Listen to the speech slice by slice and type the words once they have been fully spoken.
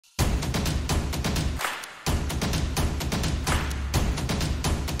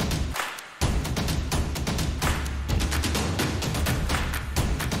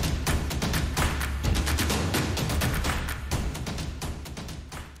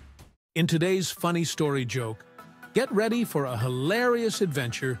In today's funny story joke, get ready for a hilarious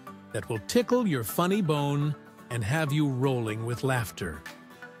adventure that will tickle your funny bone and have you rolling with laughter.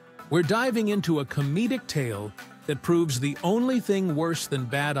 We're diving into a comedic tale that proves the only thing worse than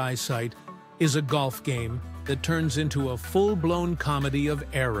bad eyesight is a golf game that turns into a full-blown comedy of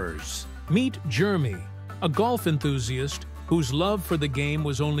errors. Meet Jeremy, a golf enthusiast whose love for the game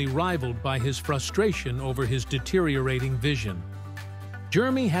was only rivaled by his frustration over his deteriorating vision.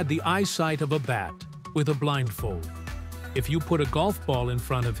 Jeremy had the eyesight of a bat with a blindfold. If you put a golf ball in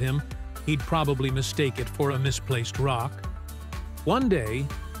front of him, he'd probably mistake it for a misplaced rock. One day,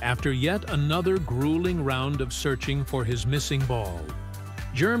 after yet another grueling round of searching for his missing ball,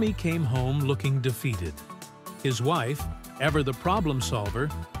 Jeremy came home looking defeated. His wife, ever the problem solver,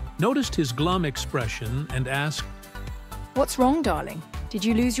 noticed his glum expression and asked, "What's wrong, darling? Did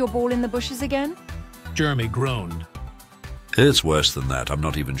you lose your ball in the bushes again?" Jeremy groaned. It's worse than that. I'm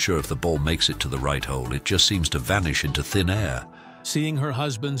not even sure if the ball makes it to the right hole. It just seems to vanish into thin air. Seeing her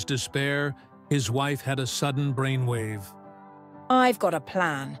husband's despair, his wife had a sudden brainwave. "I've got a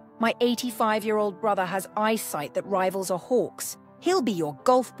plan. My 85-year-old brother has eyesight that rivals a hawk's. He'll be your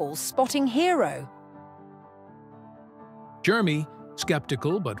golf ball spotting hero." Jeremy,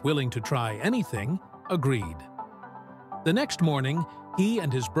 skeptical but willing to try anything, agreed. The next morning, he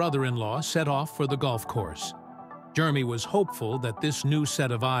and his brother-in-law set off for the golf course. Jeremy was hopeful that this new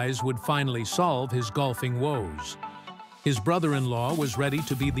set of eyes would finally solve his golfing woes. His brother-in-law was ready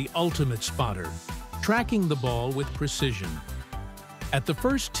to be the ultimate spotter, tracking the ball with precision. At the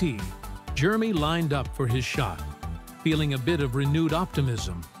first tee, Jeremy lined up for his shot, feeling a bit of renewed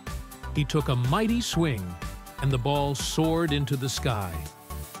optimism. He took a mighty swing, and the ball soared into the sky.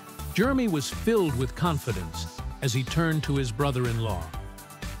 Jeremy was filled with confidence as he turned to his brother-in-law.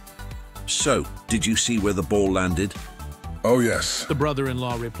 So, did you see where the ball landed? Oh, yes. The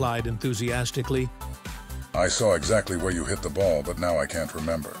brother-in-law replied enthusiastically. I saw exactly where you hit the ball, but now I can't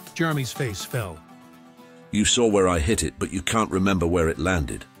remember. Jeremy's face fell. You saw where I hit it, but you can't remember where it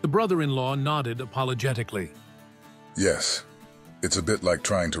landed. The brother-in-law nodded apologetically. Yes. It's a bit like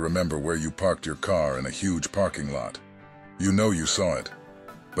trying to remember where you parked your car in a huge parking lot. You know you saw it,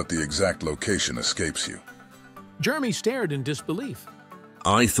 but the exact location escapes you. Jeremy stared in disbelief.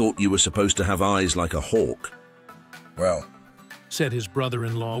 I thought you were supposed to have eyes like a hawk. Well, said his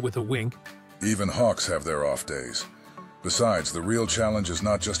brother-in-law with a wink. Even hawks have their off days. Besides, the real challenge is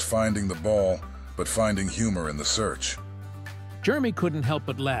not just finding the ball, but finding humor in the search. Jeremy couldn't help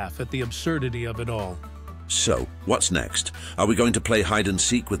but laugh at the absurdity of it all. So, what's next? Are we going to play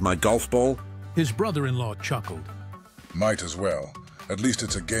hide-and-seek with my golf ball? His brother-in-law chuckled. Might as well. At least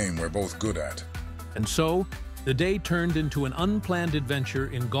it's a game we're both good at. And so, the day turned into an unplanned adventure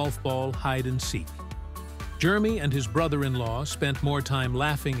in golf ball hide-and-seek. Jeremy and his brother-in-law spent more time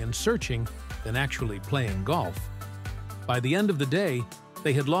laughing and searching than actually playing golf. By the end of the day,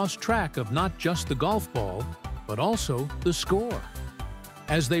 they had lost track of not just the golf ball, but also the score.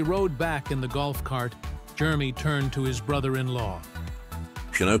 As they rode back in the golf cart, Jeremy turned to his brother-in-law.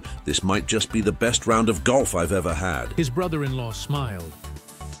 You know, this might just be the best round of golf I've ever had. His brother-in-law smiled.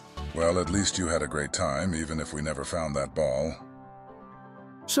 Well, at least you had a great time, even if we never found that ball.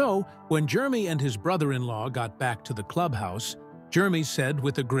 So, when Jeremy and his brother-in-law got back to the clubhouse, Jeremy said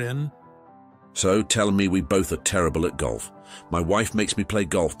with a grin, "So, telling me we both are terrible at golf. My wife makes me play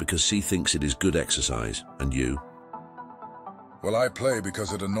golf because she thinks it is good exercise. And you?" Well, I play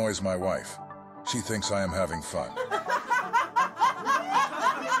because it annoys my wife. She thinks I am having fun.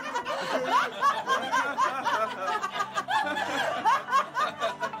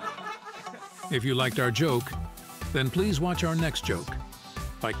 If you liked our joke, then please watch our next joke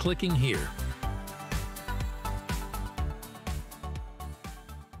by clicking here.